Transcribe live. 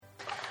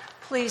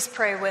Please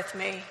pray with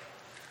me.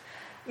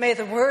 May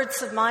the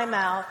words of my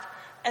mouth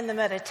and the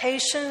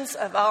meditations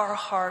of our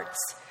hearts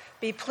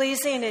be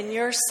pleasing in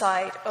your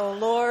sight, O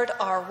Lord,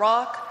 our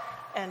rock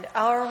and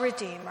our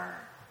Redeemer.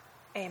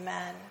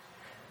 Amen.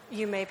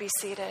 You may be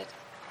seated.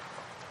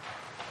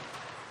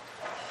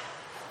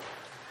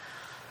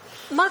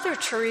 Mother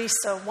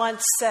Teresa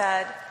once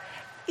said,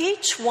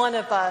 "Each one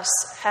of us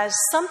has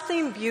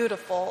something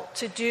beautiful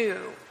to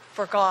do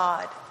for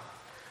God."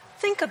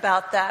 Think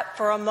about that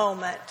for a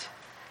moment.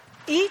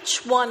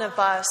 Each one of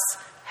us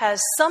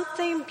has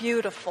something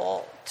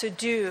beautiful to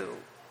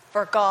do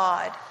for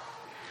God.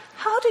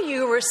 How do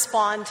you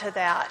respond to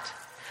that?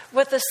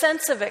 With a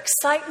sense of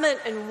excitement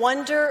and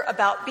wonder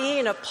about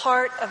being a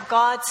part of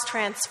God's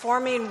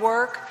transforming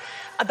work,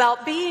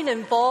 about being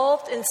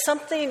involved in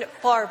something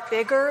far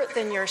bigger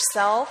than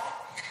yourself?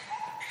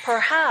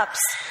 Perhaps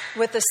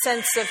with a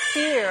sense of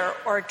fear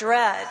or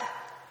dread.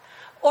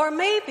 Or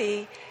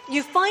maybe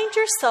you find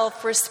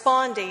yourself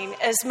responding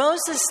as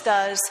Moses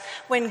does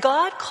when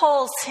God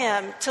calls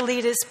him to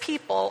lead his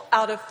people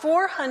out of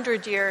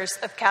 400 years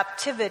of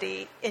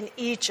captivity in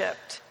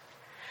Egypt.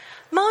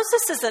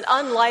 Moses is an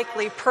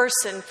unlikely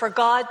person for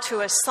God to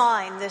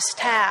assign this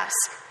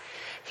task.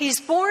 He's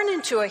born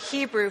into a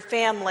Hebrew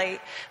family,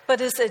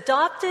 but is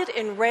adopted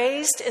and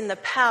raised in the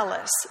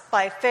palace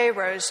by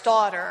Pharaoh's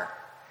daughter.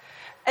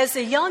 As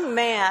a young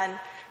man,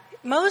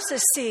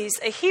 Moses sees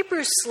a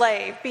Hebrew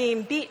slave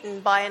being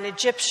beaten by an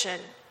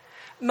Egyptian.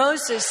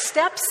 Moses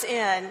steps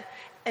in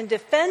and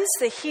defends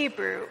the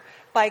Hebrew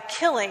by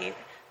killing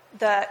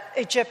the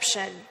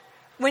Egyptian.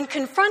 When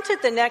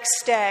confronted the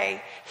next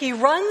day, he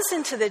runs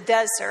into the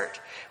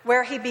desert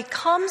where he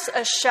becomes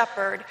a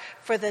shepherd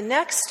for the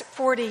next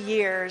 40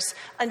 years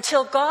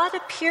until God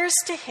appears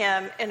to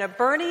him in a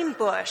burning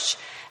bush,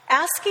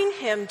 asking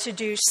him to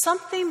do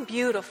something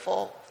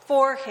beautiful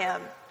for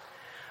him.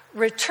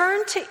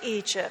 Return to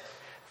Egypt,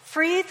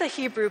 free the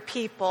Hebrew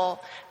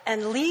people,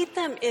 and lead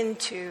them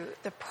into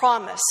the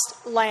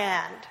promised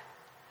land.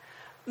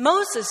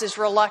 Moses is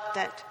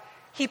reluctant.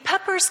 He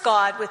peppers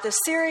God with a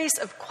series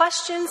of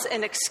questions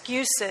and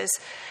excuses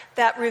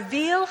that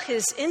reveal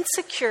his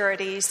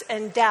insecurities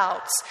and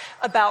doubts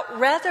about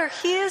whether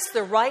he is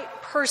the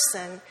right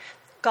person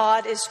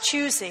God is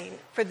choosing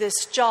for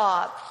this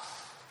job.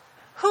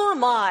 Who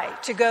am I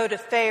to go to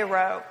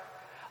Pharaoh?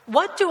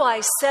 What do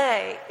I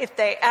say if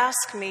they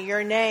ask me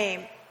your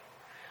name?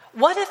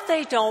 What if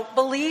they don't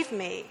believe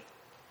me?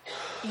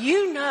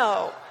 You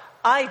know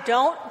I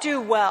don't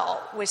do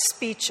well with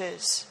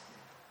speeches.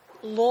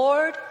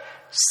 Lord,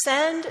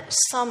 send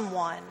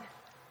someone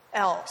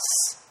else.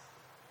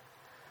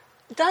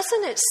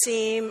 Doesn't it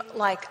seem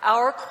like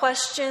our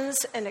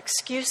questions and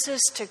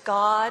excuses to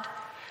God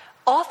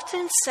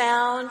often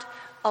sound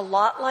a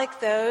lot like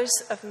those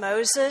of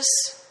Moses?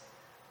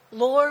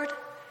 Lord,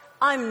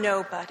 I'm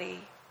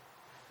nobody.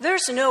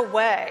 There's no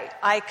way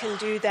I can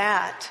do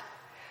that.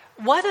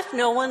 What if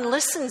no one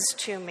listens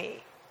to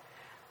me?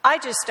 I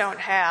just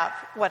don't have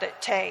what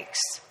it takes.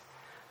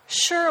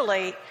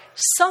 Surely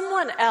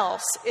someone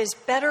else is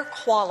better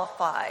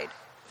qualified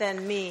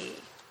than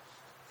me.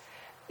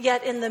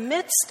 Yet in the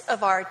midst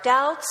of our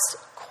doubts,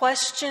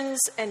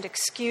 questions, and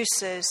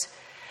excuses,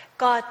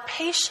 God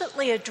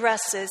patiently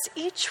addresses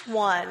each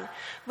one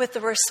with a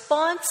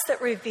response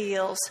that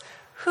reveals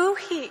who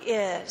he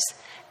is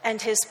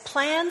and his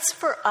plans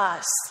for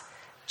us,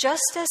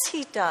 just as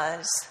he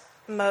does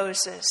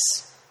Moses.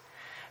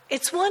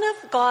 It's one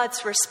of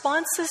God's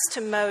responses to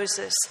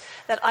Moses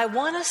that I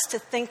want us to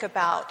think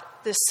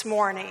about this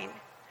morning.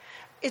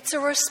 It's a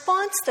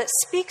response that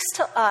speaks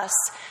to us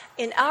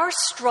in our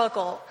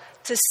struggle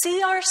to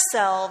see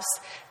ourselves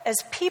as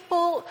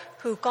people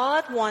who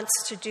God wants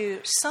to do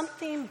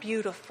something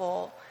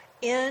beautiful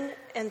in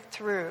and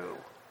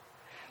through.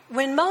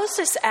 When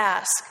Moses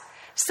asked,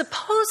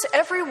 "Suppose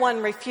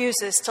everyone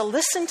refuses to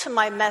listen to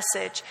my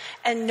message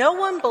and no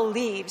one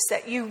believes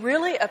that you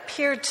really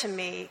appeared to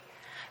me,"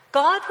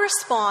 God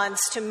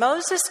responds to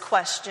Moses'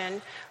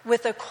 question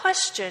with a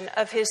question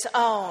of his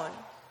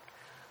own.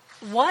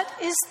 What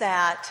is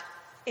that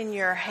in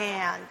your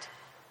hand?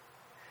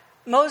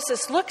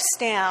 Moses looks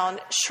down,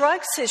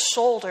 shrugs his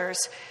shoulders,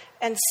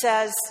 and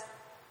says,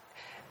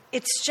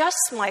 "It's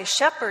just my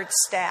shepherd's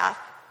staff."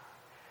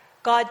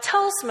 God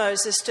tells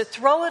Moses to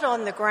throw it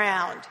on the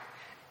ground.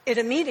 It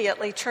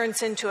immediately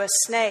turns into a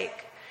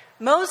snake.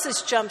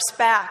 Moses jumps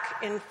back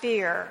in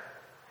fear.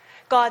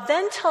 God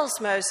then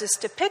tells Moses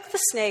to pick the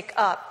snake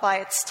up by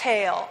its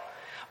tail.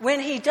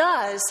 When he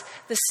does,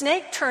 the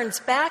snake turns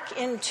back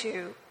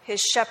into his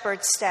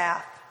shepherd's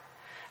staff.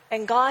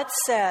 And God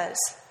says,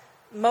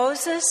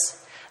 "Moses,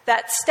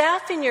 that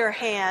staff in your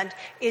hand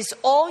is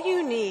all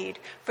you need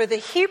for the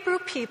Hebrew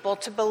people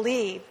to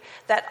believe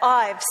that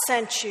I've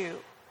sent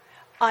you.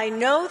 I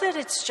know that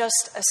it's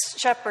just a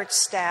shepherd's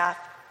staff,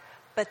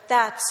 but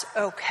that's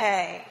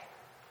okay."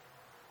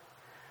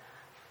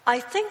 I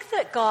think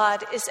that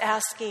God is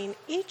asking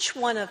each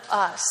one of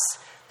us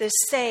this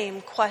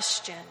same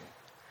question.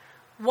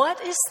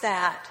 What is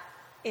that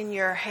in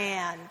your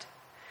hand?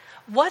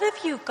 What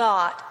have you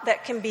got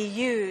that can be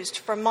used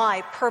for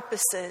my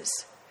purposes?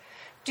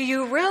 Do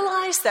you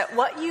realize that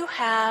what you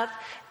have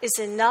is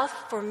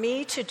enough for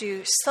me to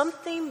do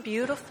something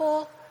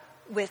beautiful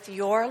with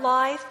your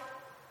life?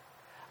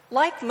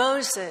 Like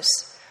Moses,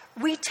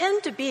 we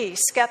tend to be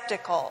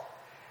skeptical.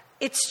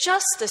 It's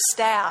just a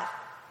staff.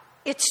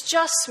 It's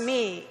just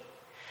me.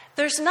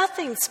 There's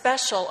nothing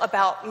special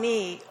about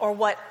me or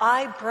what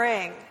I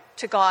bring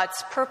to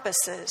God's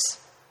purposes.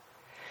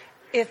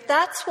 If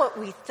that's what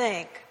we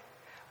think,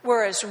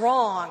 we're as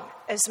wrong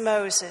as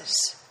Moses.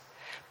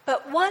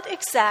 But what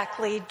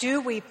exactly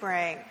do we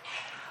bring?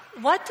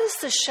 What does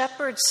the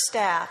shepherd's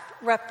staff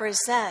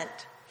represent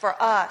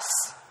for us?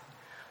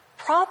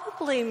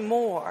 Probably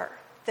more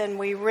than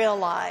we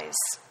realize.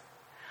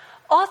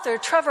 Author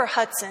Trevor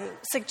Hudson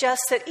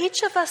suggests that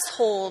each of us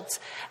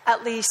holds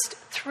at least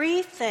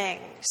 3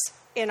 things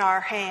in our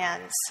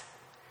hands.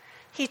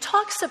 He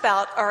talks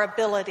about our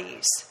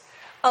abilities,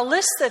 a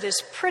list that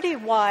is pretty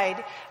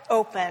wide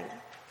open,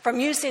 from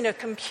using a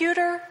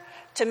computer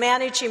to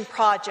managing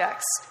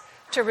projects,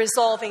 to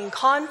resolving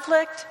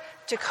conflict,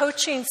 to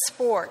coaching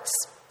sports,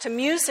 to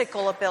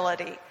musical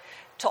ability,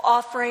 to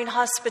offering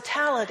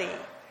hospitality,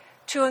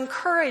 to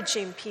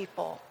encouraging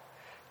people,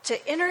 to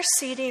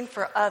interceding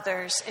for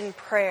others in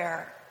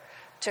prayer,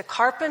 to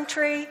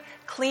carpentry,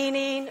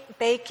 cleaning,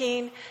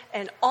 baking,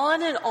 and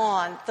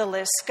on the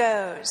list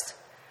goes.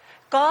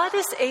 God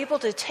is able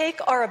to take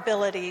our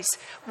abilities,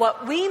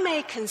 what we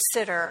may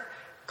consider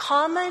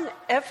common,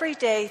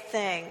 everyday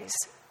things,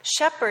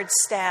 shepherd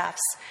staffs,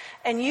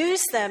 and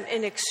use them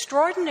in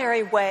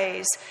extraordinary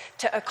ways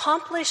to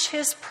accomplish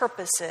his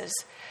purposes,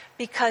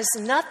 because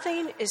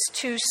nothing is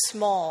too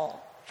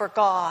small for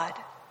God.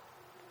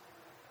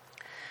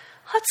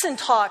 Hudson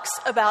talks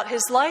about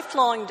his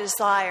lifelong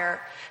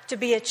desire to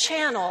be a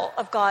channel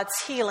of God's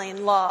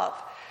healing love,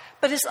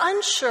 but is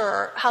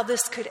unsure how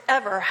this could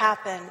ever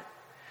happen.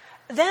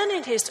 Then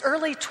in his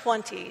early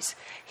 20s,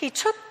 he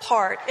took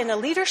part in a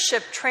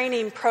leadership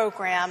training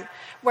program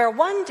where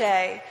one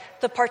day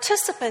the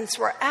participants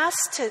were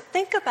asked to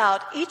think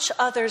about each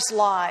other's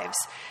lives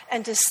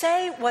and to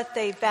say what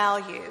they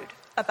valued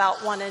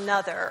about one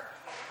another.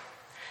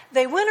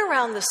 They went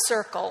around the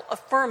circle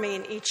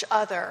affirming each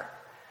other.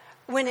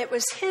 When it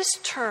was his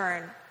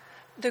turn,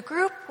 the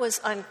group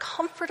was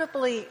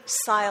uncomfortably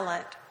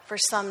silent for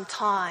some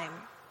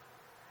time.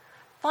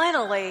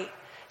 Finally,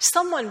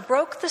 someone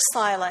broke the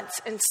silence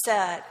and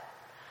said,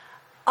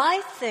 "I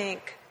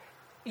think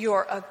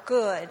you're a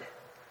good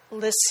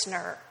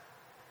listener."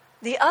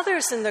 The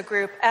others in the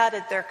group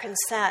added their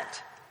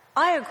consent.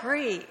 "I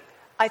agree.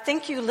 I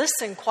think you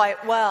listen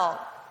quite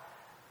well."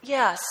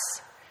 "Yes,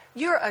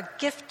 you're a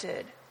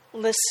gifted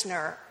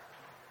listener."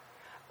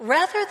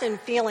 Rather than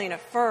feeling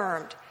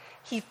affirmed,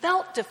 he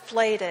felt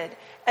deflated,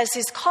 as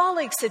his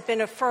colleagues had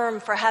been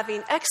affirmed for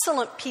having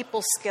excellent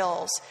people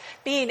skills,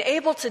 being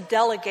able to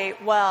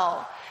delegate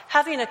well,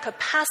 having a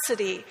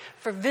capacity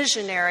for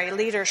visionary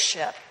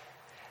leadership.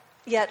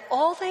 Yet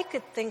all they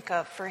could think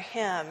of for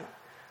him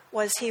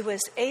was he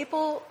was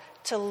able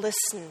to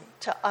listen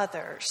to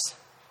others.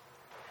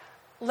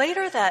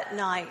 Later that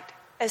night,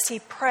 as he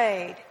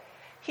prayed,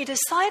 he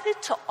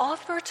decided to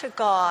offer to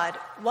God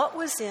what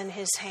was in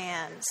his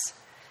hands,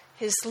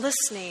 his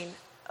listening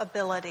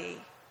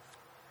ability.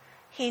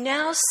 He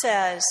now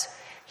says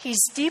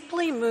he's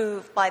deeply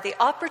moved by the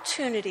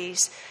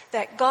opportunities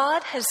that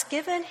God has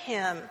given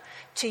him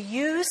to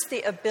use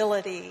the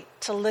ability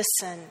to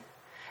listen.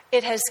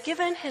 It has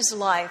given his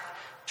life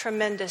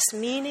tremendous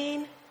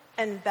meaning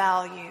and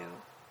value.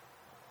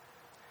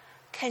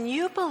 Can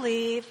you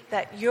believe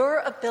that your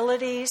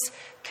abilities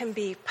can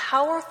be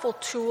powerful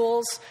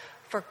tools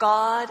for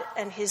God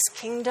and his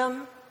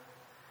kingdom?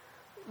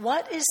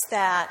 What is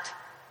that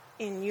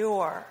in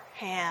your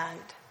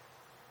hand?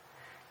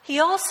 He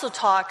also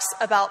talks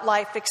about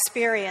life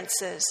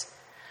experiences,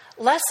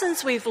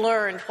 lessons we've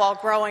learned while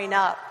growing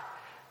up,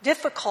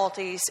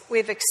 difficulties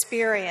we've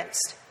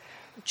experienced,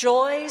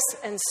 joys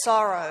and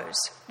sorrows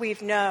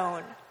we've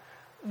known,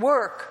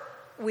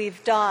 work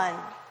we've done,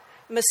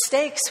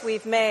 mistakes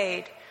we've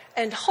made,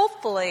 and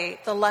hopefully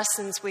the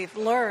lessons we've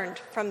learned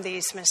from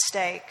these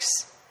mistakes,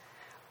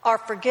 our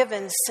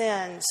forgiven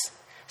sins,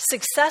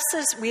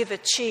 successes we've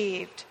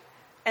achieved,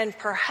 and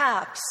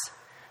perhaps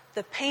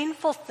the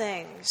painful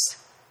things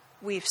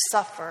we've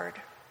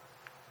suffered.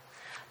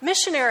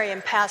 Missionary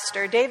and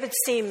pastor David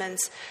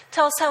Seamans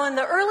tells how in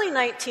the early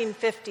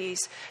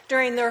 1950s,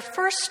 during their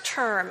first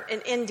term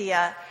in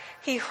India,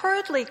 he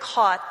hurriedly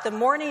caught the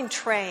morning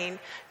train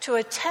to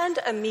attend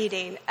a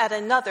meeting at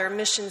another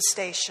mission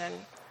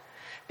station.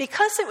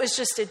 Because it was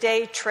just a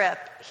day trip,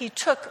 he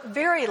took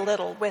very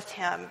little with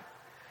him.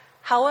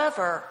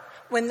 However,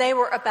 when they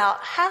were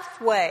about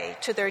halfway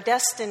to their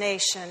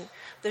destination,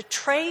 the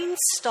train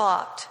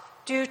stopped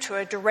due to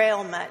a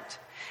derailment,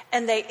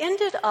 and they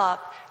ended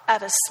up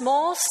at a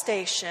small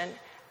station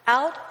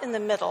out in the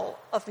middle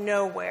of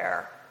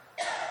nowhere.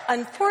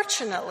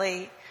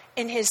 Unfortunately,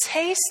 in his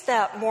haste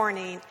that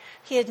morning,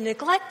 he had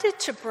neglected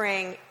to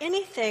bring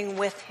anything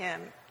with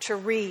him to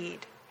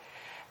read.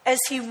 As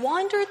he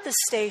wandered the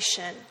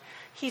station,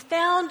 he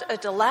found a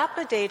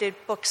dilapidated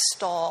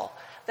bookstall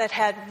that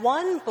had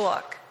one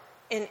book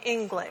in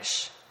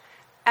English,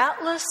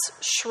 Atlas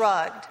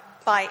Shrugged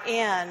by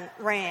Ayn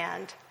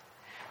Rand.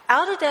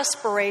 Out of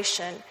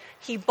desperation,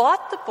 he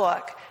bought the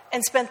book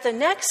and spent the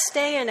next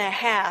day and a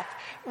half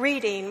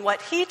reading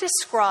what he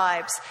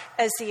describes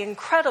as the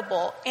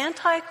incredible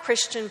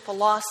anti-Christian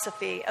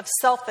philosophy of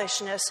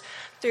selfishness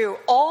through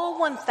all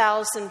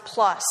 1,000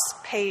 plus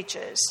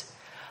pages.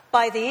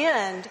 By the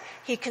end,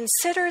 he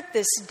considered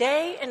this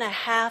day and a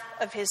half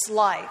of his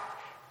life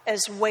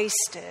as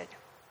wasted.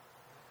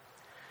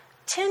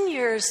 10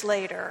 years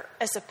later,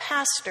 as a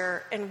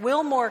pastor in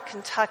Wilmore,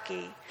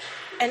 Kentucky,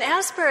 an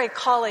Asbury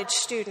College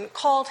student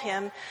called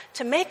him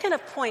to make an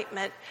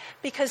appointment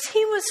because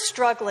he was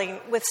struggling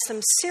with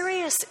some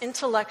serious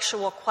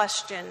intellectual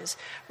questions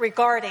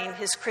regarding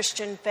his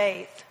Christian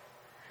faith.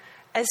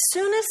 As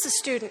soon as the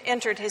student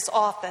entered his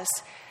office,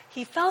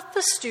 he felt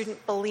the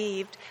student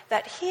believed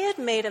that he had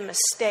made a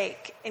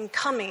mistake in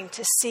coming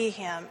to see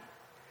him.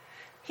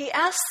 He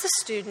asked the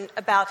student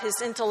about his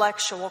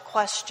intellectual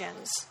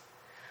questions.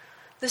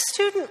 The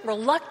student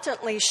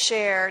reluctantly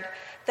shared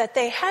that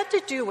they had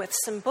to do with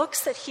some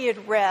books that he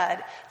had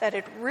read that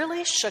had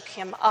really shook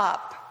him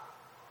up.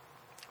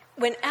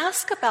 When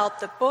asked about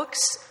the books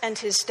and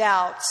his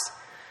doubts,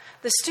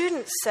 the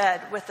student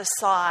said with a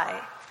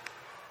sigh,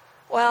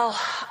 "Well,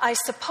 I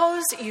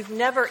suppose you've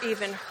never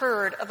even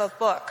heard of a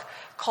book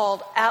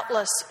called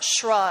Atlas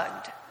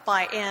Shrugged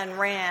by Ayn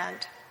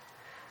Rand."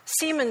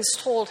 Siemens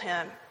told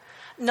him,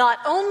 "Not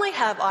only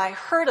have I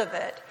heard of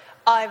it,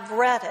 I've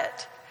read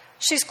it.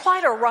 She's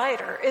quite a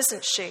writer,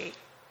 isn't she?"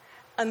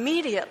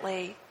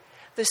 Immediately,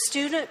 the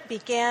student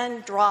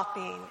began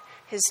dropping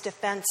his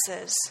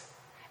defenses,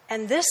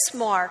 and this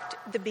marked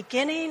the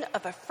beginning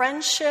of a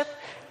friendship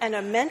and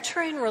a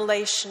mentoring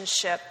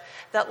relationship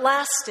that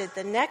lasted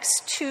the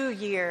next 2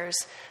 years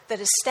that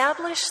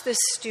established this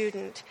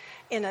student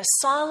in a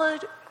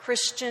solid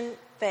Christian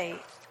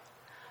faith,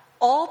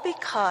 all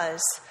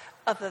because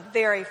of a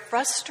very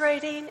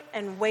frustrating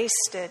and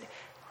wasted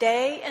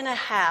day and a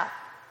half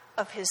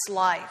of his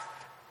life.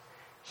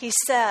 He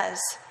says,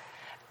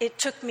 "It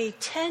took me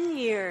 10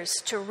 years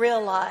to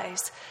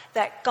realize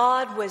that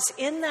God was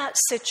in that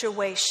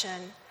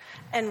situation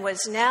and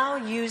was now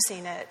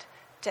using it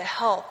to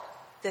help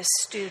this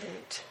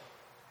student."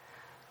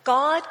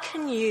 God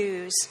can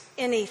use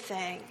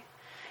anything,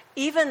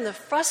 even the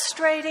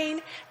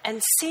frustrating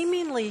and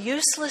seemingly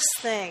useless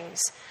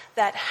things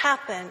that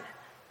happen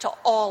to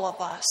all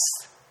of us.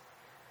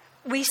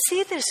 We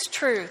see this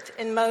truth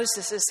in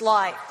Moses'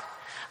 life.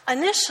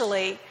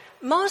 Initially,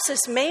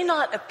 Moses may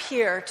not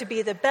appear to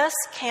be the best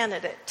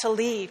candidate to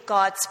lead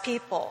God's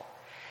people.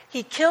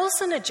 He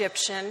kills an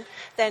Egyptian,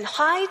 then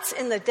hides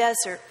in the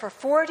desert for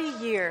 40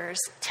 years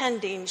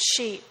tending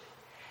sheep.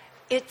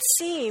 It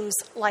seems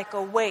like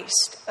a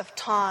waste of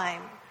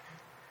time.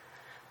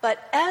 But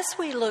as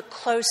we look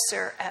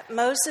closer at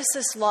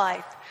Moses'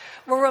 life,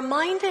 we're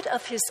reminded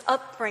of his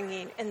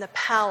upbringing in the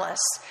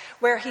palace,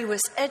 where he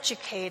was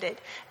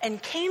educated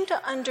and came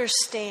to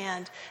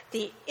understand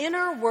the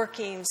inner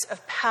workings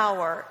of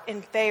power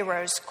in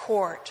Pharaoh's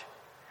court.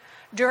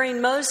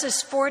 During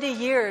Moses' 40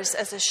 years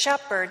as a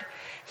shepherd,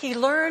 he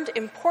learned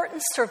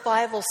important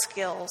survival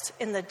skills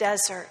in the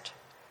desert.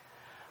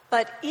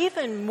 But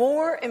even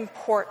more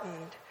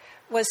important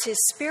was his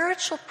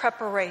spiritual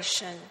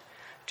preparation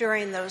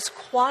during those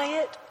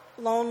quiet,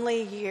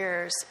 lonely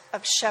years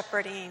of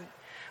shepherding,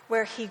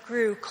 where he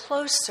grew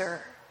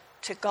closer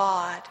to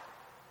God.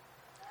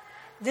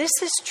 This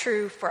is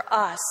true for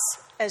us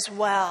as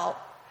well.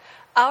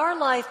 Our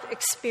life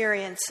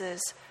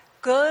experiences,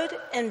 good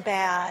and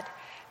bad,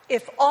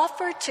 if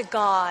offered to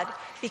God,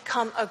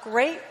 become a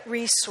great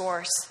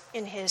resource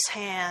in his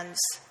hands.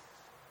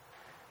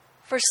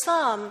 For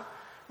some,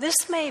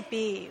 this may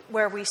be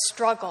where we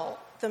struggle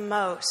the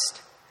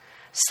most.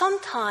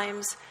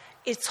 Sometimes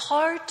it's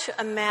hard to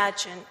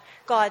imagine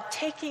God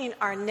taking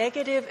our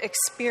negative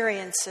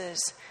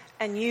experiences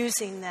and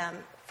using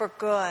them for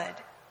good.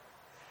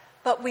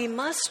 But we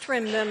must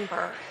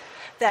remember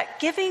that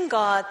giving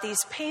God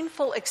these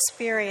painful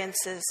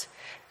experiences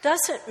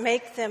doesn't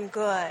make them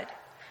good,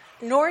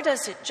 nor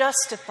does it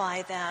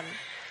justify them,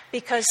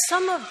 because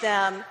some of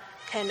them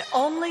can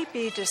only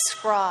be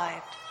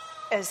described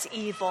as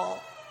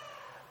evil.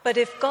 But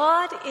if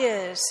God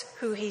is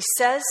who he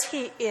says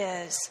he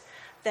is,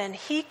 then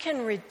he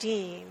can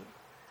redeem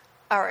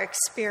our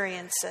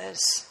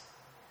experiences.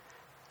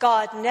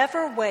 God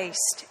never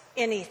wastes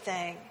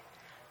anything.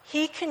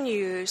 He can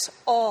use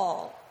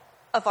all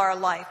of our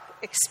life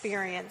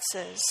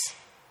experiences.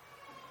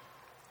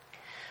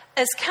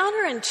 As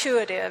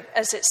counterintuitive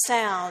as it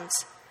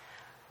sounds,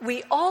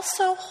 we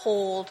also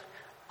hold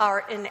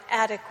our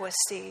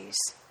inadequacies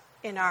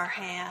in our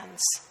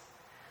hands.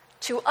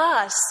 To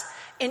us,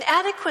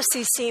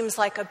 inadequacy seems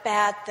like a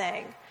bad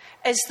thing,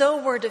 as though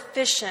we're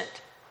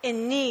deficient,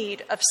 in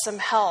need of some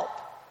help.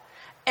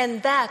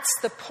 And that's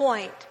the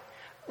point.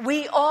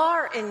 We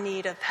are in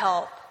need of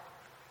help,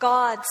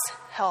 God's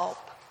help.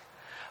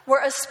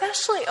 We're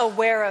especially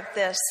aware of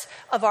this,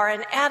 of our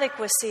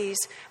inadequacies,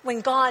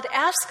 when God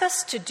asks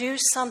us to do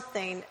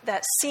something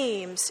that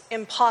seems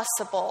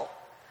impossible.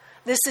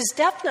 This is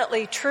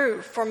definitely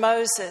true for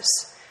Moses.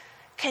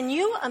 Can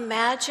you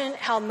imagine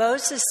how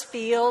Moses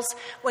feels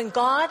when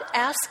God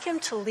asks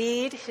him to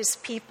lead his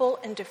people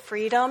into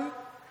freedom?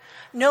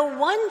 No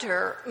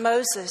wonder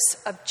Moses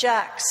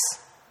objects.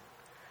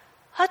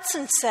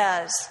 Hudson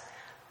says,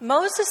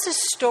 Moses'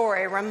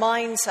 story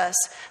reminds us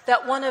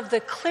that one of the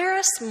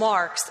clearest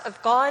marks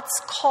of God's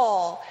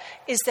call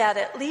is that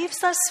it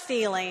leaves us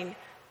feeling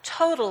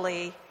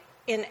totally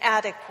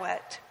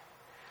inadequate.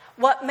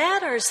 What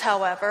matters,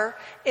 however,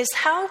 is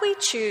how we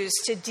choose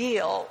to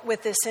deal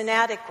with this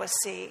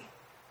inadequacy.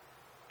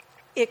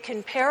 It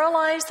can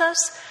paralyze us,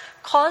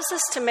 cause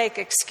us to make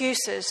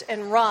excuses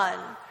and run,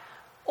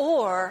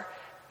 or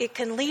it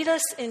can lead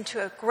us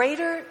into a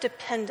greater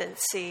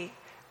dependency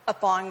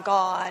upon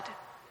God.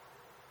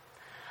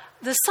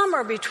 The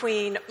summer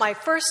between my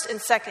first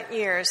and second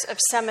years of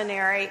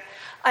seminary,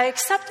 I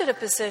accepted a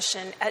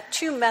position at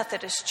 2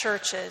 Methodist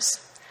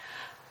churches.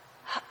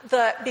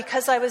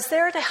 Because I was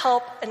there to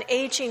help an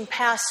aging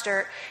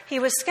pastor, he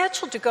was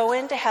scheduled to go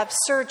in to have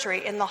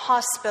surgery in the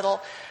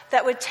hospital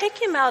that would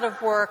take him out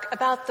of work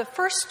about the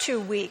first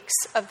 2 weeks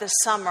of the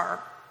summer.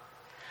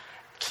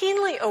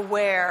 Keenly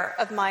aware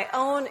of my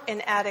own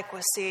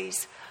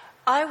inadequacies,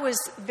 I was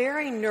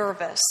very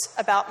nervous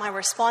about my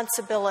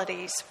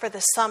responsibilities for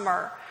the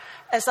summer,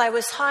 as I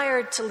was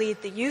hired to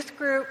lead the youth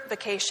group,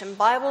 Vacation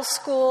Bible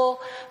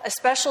School, a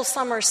special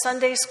summer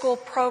Sunday school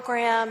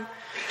program,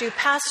 do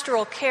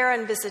pastoral care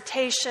and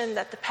visitation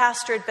that the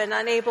pastor had been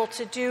unable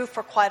to do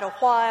for quite a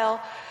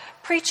while,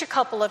 preach a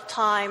couple of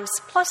times,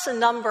 plus a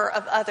number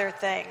of other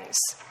things.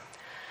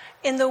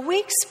 In the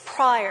weeks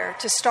prior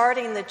to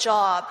starting the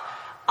job,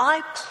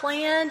 I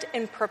planned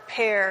and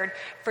prepared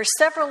for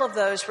several of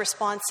those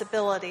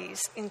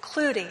responsibilities,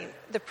 including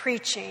the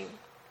preaching.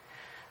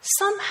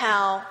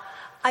 Somehow,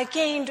 I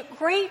gained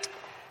great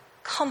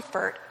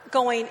comfort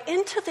going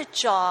into the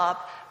job,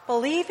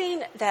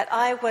 believing that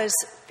I was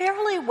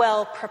fairly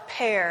well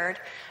prepared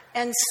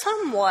and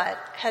somewhat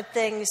had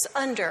things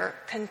under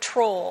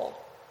control.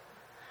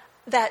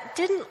 That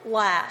didn't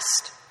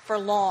last for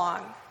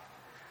long.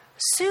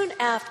 Soon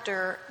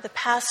after the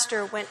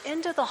pastor went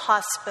into the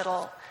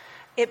hospital,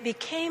 it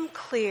became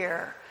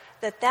clear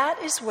that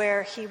that is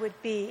where he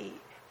would be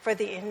for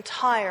the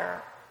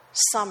entire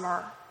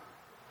summer.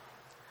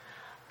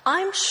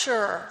 I'm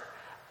sure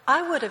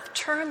I would have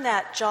turned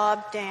that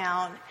job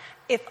down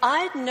if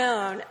I'd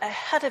known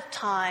ahead of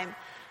time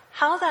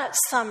how that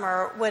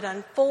summer would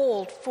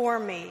unfold for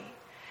me,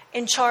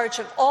 in charge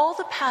of all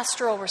the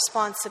pastoral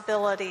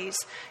responsibilities,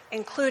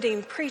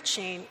 including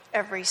preaching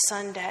every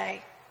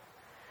Sunday.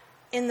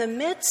 In the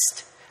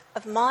midst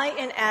of my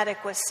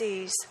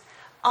inadequacies,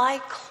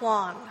 I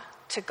clung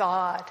to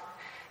God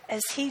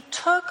as He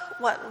took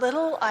what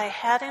little I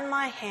had in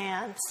my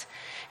hands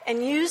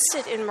and used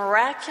it in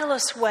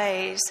miraculous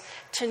ways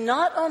to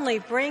not only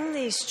bring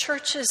these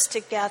churches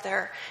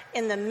together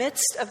in the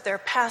midst of their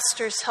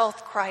pastor's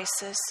health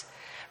crisis,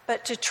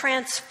 but to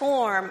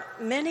transform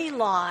many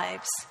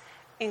lives,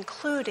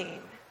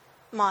 including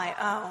my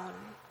own.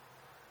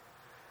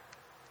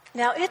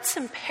 Now, it's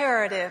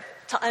imperative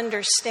to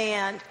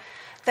understand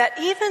that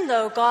even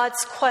though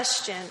God's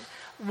question,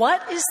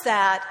 "What is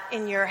that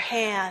in your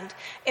hand?"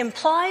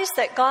 implies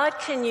that God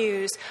can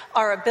use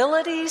our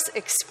abilities,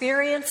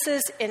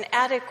 experiences,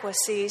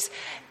 inadequacies,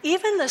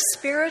 even the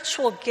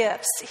spiritual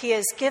gifts He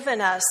has given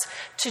us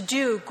to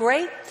do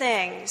great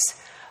things,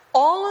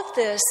 all of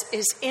this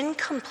is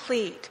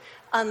incomplete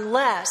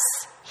unless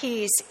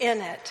He's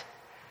in it.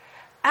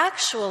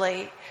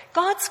 Actually,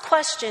 God's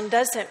question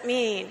doesn't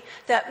mean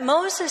that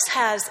Moses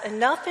has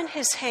enough in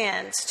his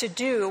hands to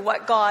do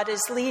what God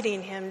is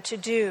leading him to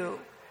do.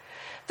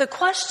 The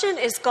question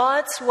is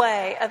God's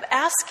way of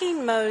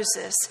asking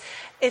Moses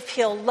if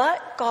he'll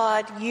let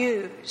God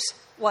use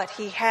what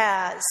he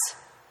has.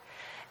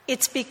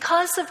 It's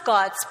because of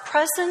God's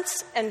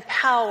presence and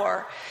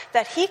power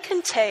that he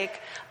can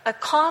take a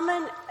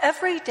common,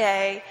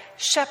 everyday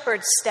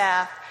shepherd's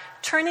staff,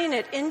 turning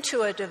it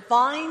into a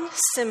divine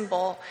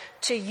symbol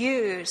to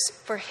use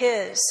for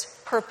his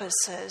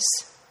purposes.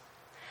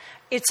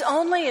 It's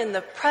only in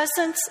the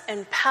presence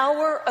and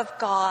power of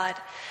God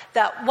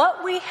that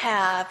what we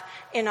have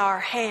in our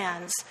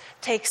hands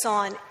takes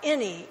on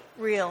any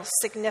real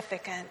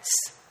significance.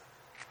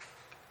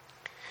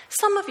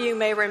 Some of you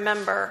may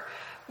remember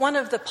one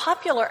of the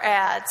popular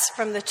ads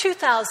from the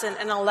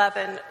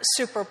 2011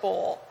 Super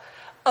Bowl,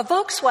 a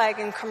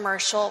Volkswagen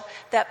commercial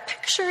that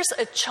pictures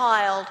a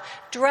child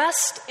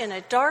dressed in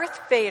a Darth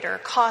Vader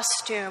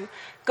costume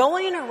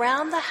going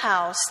around the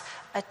house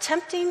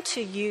attempting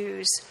to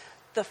use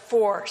the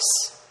Force.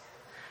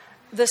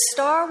 The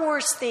Star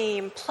Wars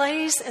theme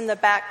plays in the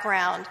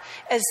background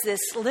as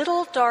this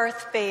little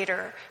Darth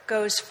Vader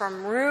goes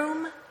from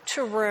room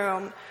to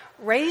room,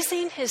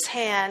 raising his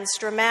hands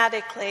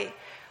dramatically,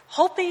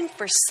 hoping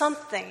for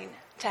something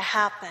to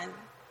happen.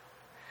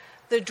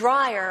 The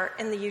dryer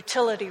in the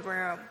utility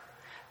room,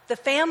 the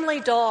family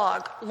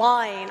dog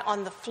lying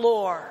on the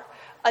floor,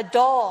 a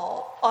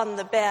doll on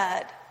the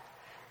bed.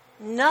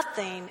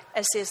 Nothing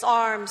as his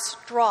arms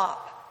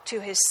drop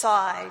to his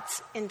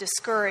sides in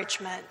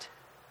discouragement.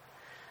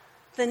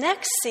 The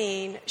next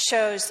scene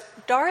shows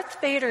Darth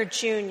Vader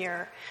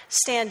Jr.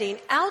 standing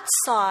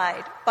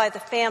outside by the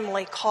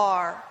family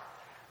car.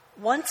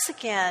 Once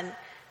again,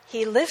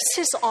 he lifts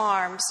his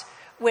arms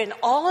when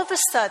all of a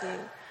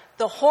sudden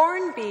the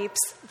horn beeps,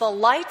 the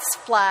lights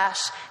flash,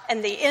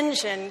 and the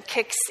engine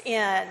kicks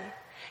in.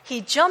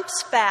 He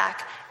jumps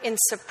back in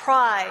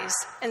surprise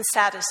and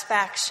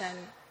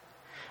satisfaction.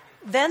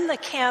 Then the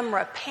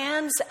camera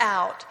pans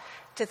out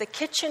to the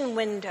kitchen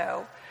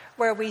window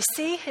where we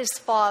see his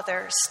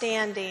father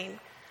standing,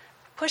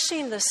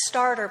 pushing the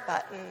starter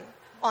button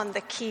on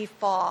the key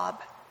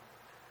fob.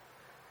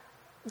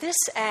 This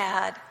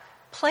ad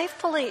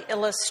playfully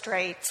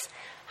illustrates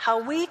how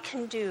we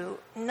can do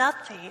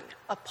nothing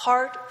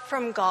apart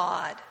from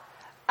God,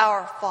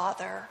 our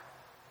Father.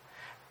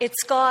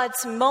 It's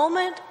God's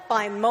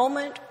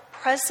moment-by-moment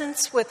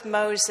presence with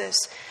Moses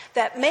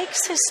that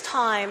makes his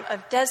time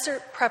of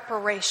desert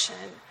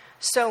preparation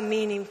so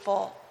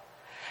meaningful.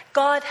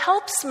 God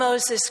helps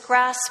Moses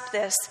grasp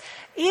this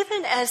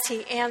even as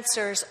he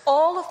answers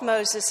all of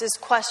Moses'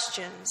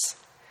 questions.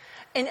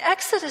 In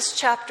Exodus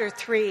chapter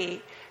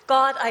 3,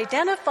 God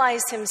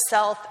identifies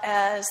himself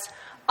as,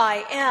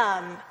 "I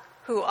am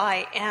who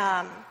I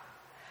am."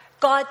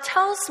 God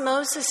tells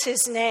Moses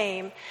his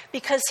name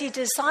because he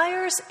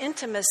desires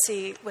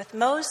intimacy with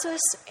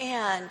Moses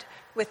and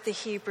with the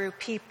Hebrew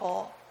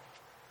people.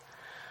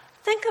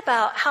 Think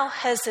about how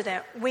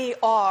hesitant we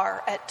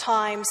are at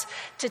times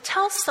to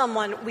tell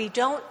someone we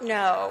don't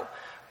know,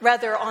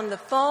 whether on the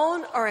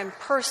phone or in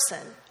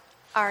person,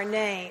 our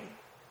name.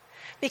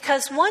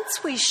 Because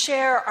once we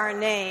share our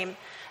name,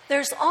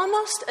 there's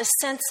almost a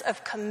sense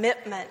of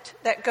commitment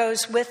that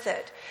goes with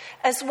it,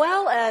 as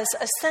well as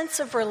a sense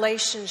of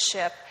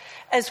relationship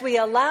as we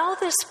allow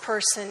this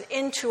person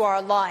into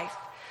our life,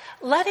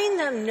 letting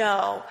them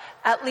know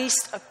at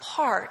least a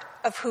part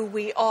of who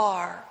we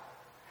are.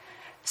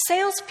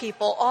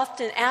 Salespeople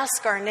often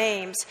ask our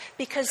names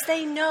because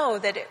they know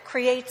that it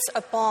creates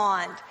a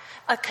bond,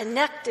 a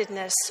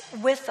connectedness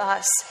with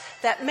us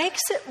that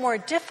makes it more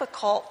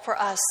difficult for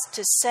us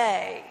to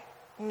say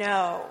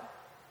no.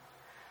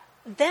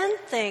 Then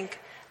think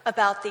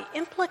about the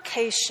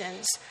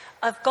implications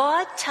of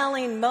God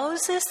telling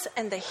Moses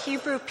and the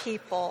Hebrew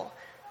people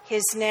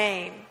his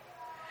name.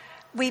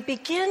 We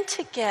begin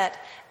to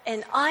get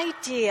an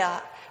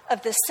idea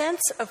of the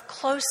sense of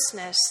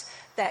closeness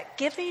that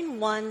giving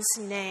one's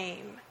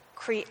name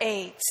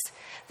creates,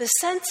 the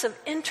sense of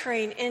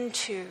entering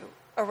into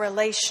a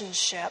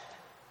relationship.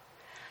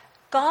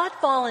 God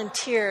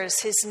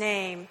volunteers his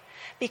name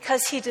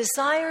because he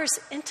desires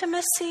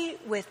intimacy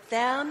with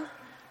them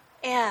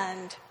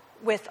and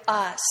with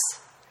us.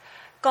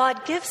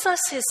 God gives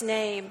us his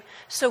name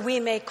so we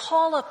may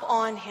call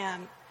upon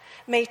him,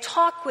 may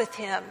talk with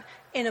him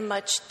in a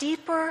much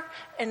deeper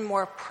and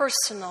more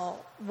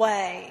personal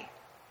way.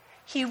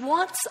 He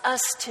wants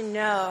us to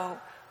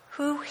know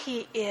who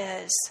he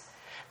is,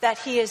 that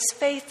he is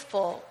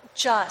faithful,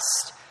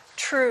 just,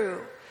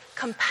 true,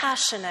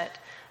 compassionate,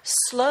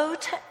 slow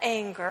to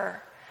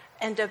anger,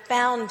 and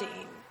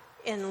abounding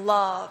in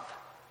love.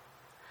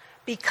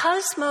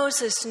 Because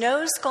Moses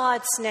knows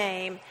God's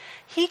name,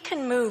 he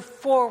can move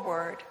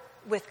forward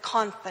with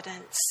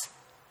confidence.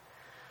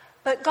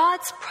 But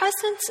God's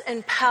presence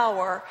and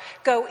power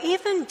go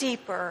even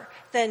deeper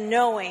than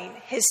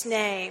knowing his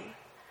name.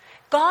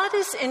 God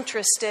is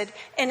interested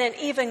in an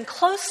even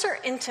closer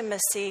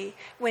intimacy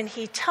when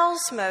he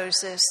tells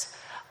Moses,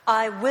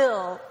 "I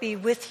will be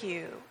with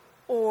you,"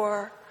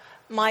 or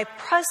 "My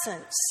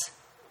presence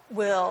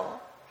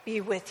will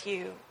be with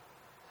you."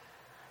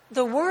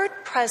 The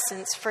word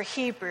presence for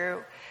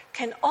Hebrew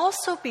can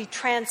also be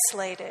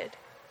translated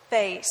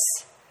face.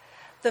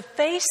 The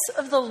face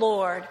of the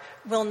Lord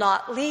will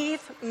not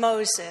leave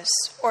Moses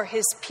or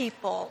his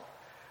people.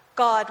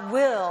 God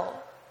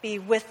will be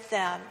with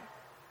them.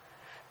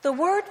 The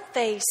word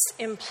face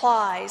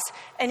implies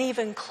an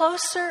even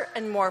closer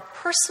and more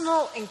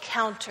personal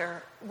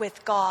encounter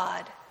with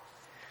God.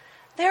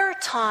 There are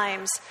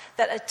times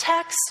that a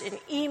text, an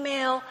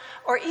email,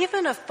 or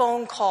even a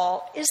phone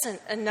call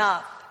isn't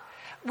enough.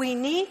 We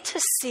need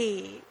to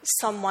see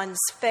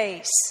someone's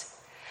face.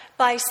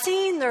 By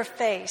seeing their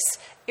face,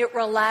 it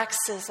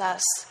relaxes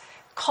us,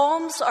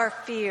 calms our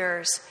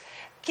fears,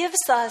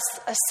 gives us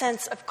a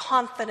sense of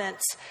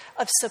confidence,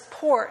 of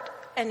support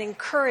and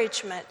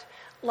encouragement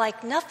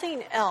like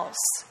nothing else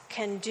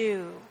can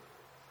do.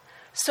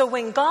 So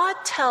when God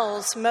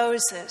tells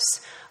Moses,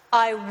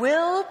 "I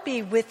will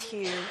be with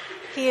you,"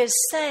 he is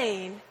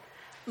saying,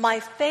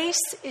 "My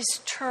face is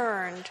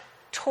turned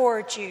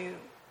toward you.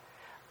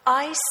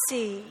 I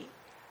see,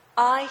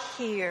 I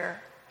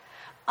hear.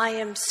 I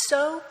am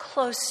so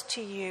close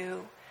to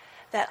you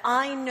that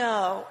I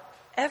know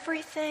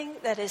everything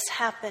that is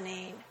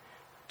happening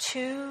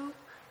to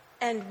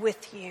and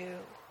with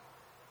you."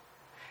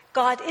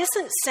 God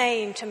isn't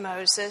saying to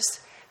Moses,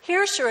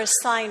 "Here's your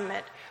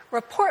assignment.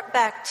 report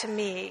back to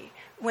me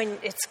when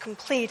it's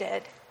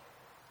completed.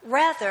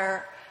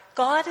 Rather,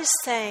 God is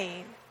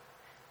saying,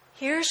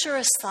 here's your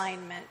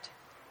assignment.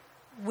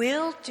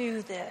 We'll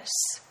do this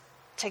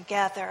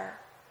together.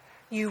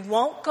 You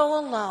won't go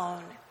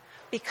alone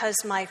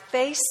because my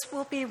face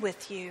will be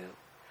with you.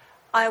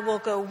 I will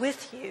go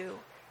with you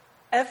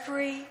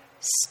every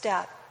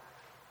step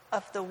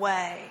of the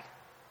way.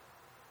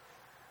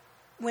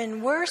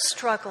 When we're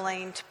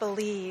struggling to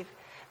believe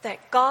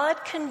that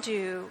God can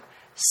do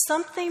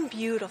something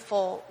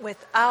beautiful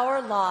with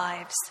our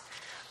lives,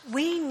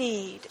 we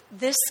need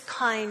this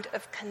kind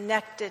of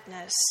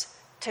connectedness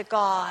to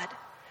God,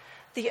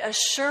 the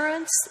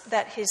assurance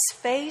that his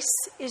face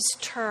is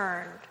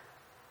turned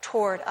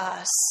toward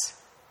us.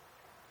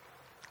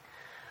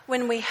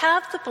 When we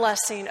have the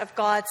blessing of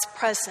God's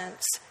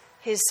presence,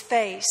 his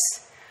face,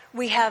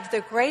 we have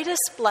the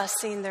greatest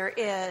blessing there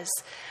is,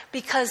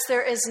 because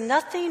there is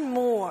nothing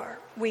more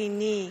we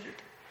need.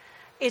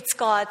 It's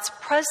God's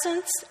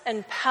presence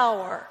and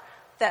power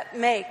that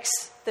makes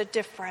the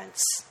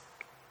difference.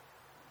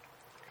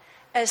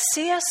 As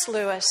C.S.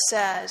 Lewis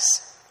says,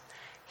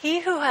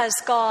 he who has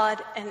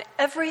God and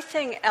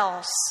everything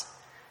else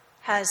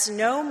has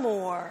no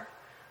more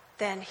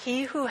than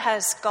he who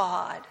has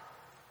God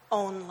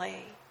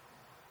only.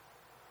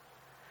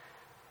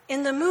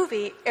 In the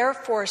movie Air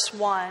Force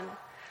One,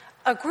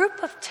 a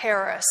group of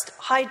terrorists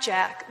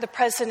hijack the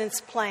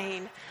president's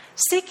plane,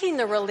 seeking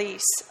the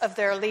release of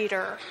their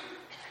leader.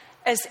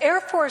 As Air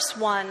Force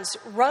One's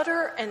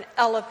rudder and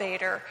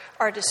elevator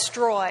are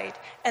destroyed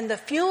and the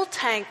fuel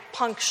tank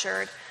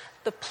punctured,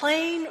 the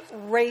plane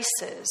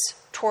races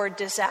toward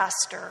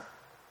disaster.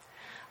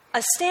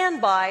 A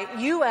standby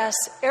U.S.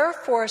 Air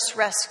Force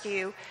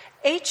Rescue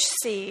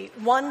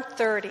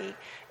HC-130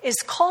 is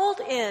called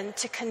in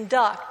to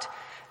conduct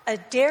a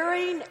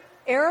daring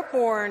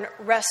airborne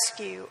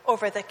rescue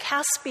over the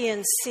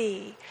Caspian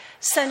Sea,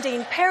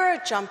 sending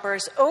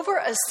parajumpers over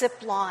a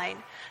zip line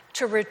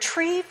to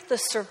retrieve the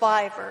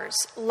survivors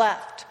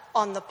left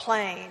on the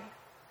plane.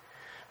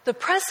 The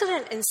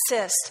president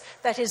insists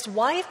that his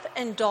wife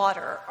and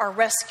daughter are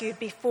rescued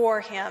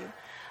before him,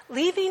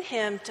 leaving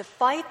him to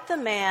fight the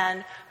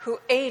man who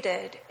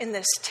aided in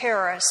this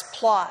terrorist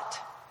plot.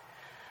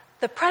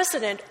 The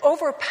president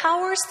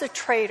overpowers the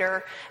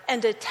traitor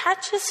and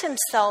attaches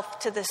himself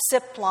to the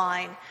zip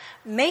line,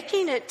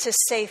 making it to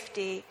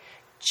safety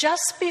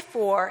just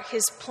before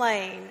his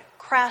plane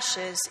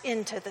crashes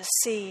into the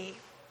sea.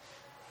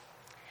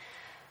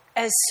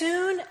 As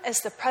soon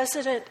as the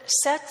president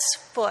sets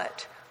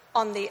foot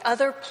on the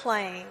other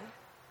plane,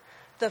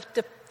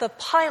 the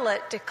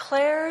pilot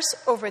declares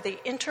over the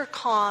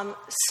intercom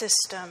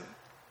system,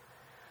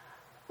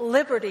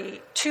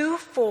 Liberty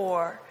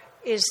 24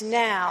 is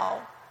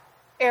now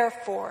Air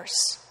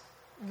Force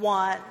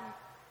One.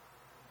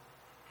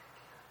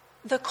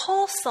 The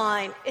call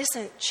sign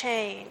isn't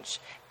changed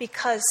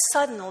because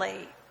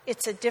suddenly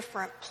it's a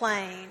different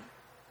plane.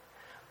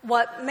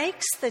 What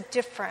makes the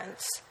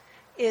difference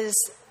is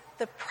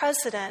the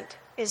president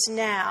is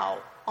now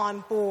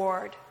on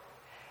board.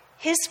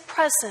 His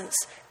presence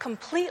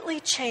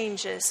completely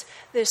changes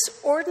this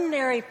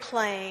ordinary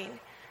plane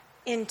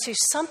into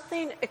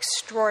something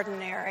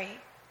extraordinary,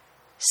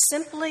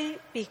 simply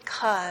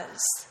because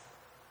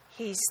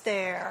he's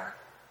there.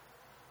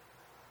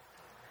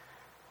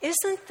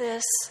 Isn't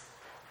this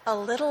a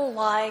little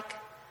like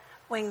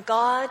when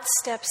God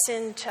steps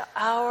into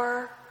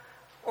our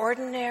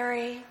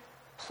ordinary,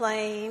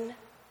 plain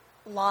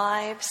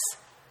lives?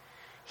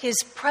 His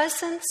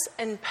presence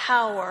and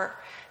power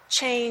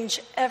change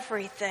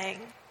everything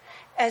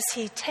as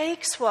he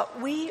takes what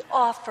we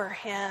offer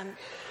him,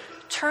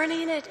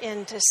 turning it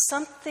into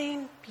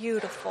something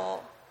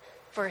beautiful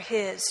for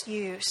his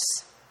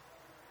use.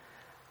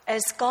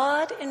 As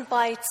God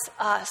invites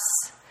us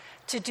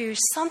to do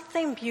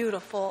something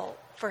beautiful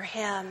for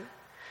him,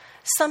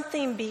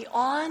 something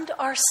beyond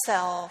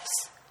ourselves,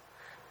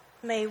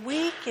 may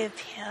we give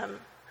him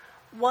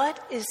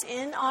what is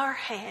in our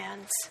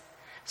hands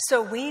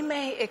so we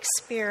may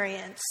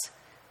experience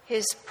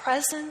his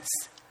presence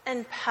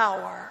and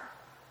power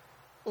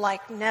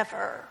like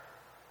never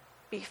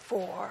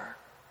before.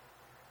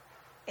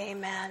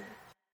 Amen.